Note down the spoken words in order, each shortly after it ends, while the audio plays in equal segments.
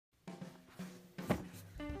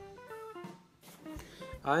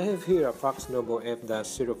I have here a Foxnovo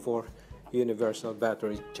F-04 universal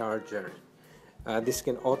battery charger. This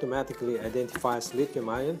can automatically identify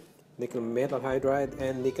lithium-ion, nickel metal hydride,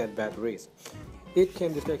 and nickel batteries. It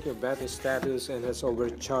can detect your battery status and has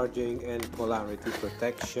overcharging and polarity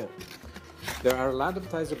protection. There are a lot of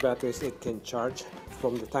types of batteries it can charge,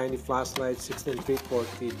 from the tiny flashlight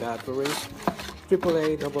 16340 batteries,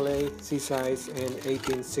 AAA, AA, C-size, and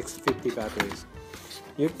 18650 batteries.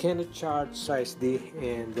 You can charge size D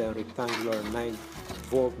and the rectangular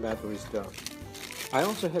 9-volt batteries though. I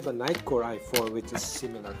also have a Nightcore i4 which is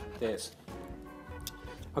similar to this.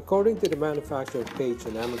 According to the manufacturer page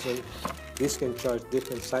on Amazon, this can charge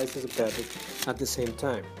different sizes of batteries at the same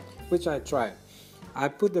time, which I tried. I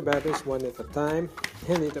put the batteries one at a time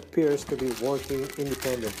and it appears to be working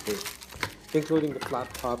independently, including the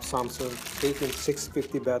flat top Samsung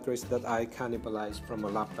 18650 batteries that I cannibalized from a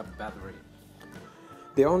laptop battery.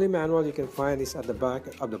 The only manual you can find is at the back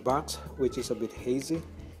of the box, which is a bit hazy.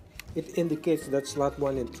 It indicates that slot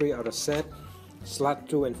 1 and 3 are set, slot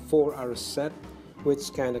 2 and 4 are set,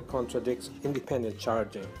 which kind of contradicts independent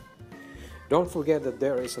charging. Don't forget that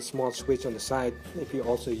there is a small switch on the side if you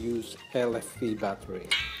also use LFP battery.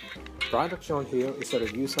 Product shown here is a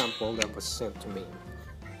review sample that was sent to me.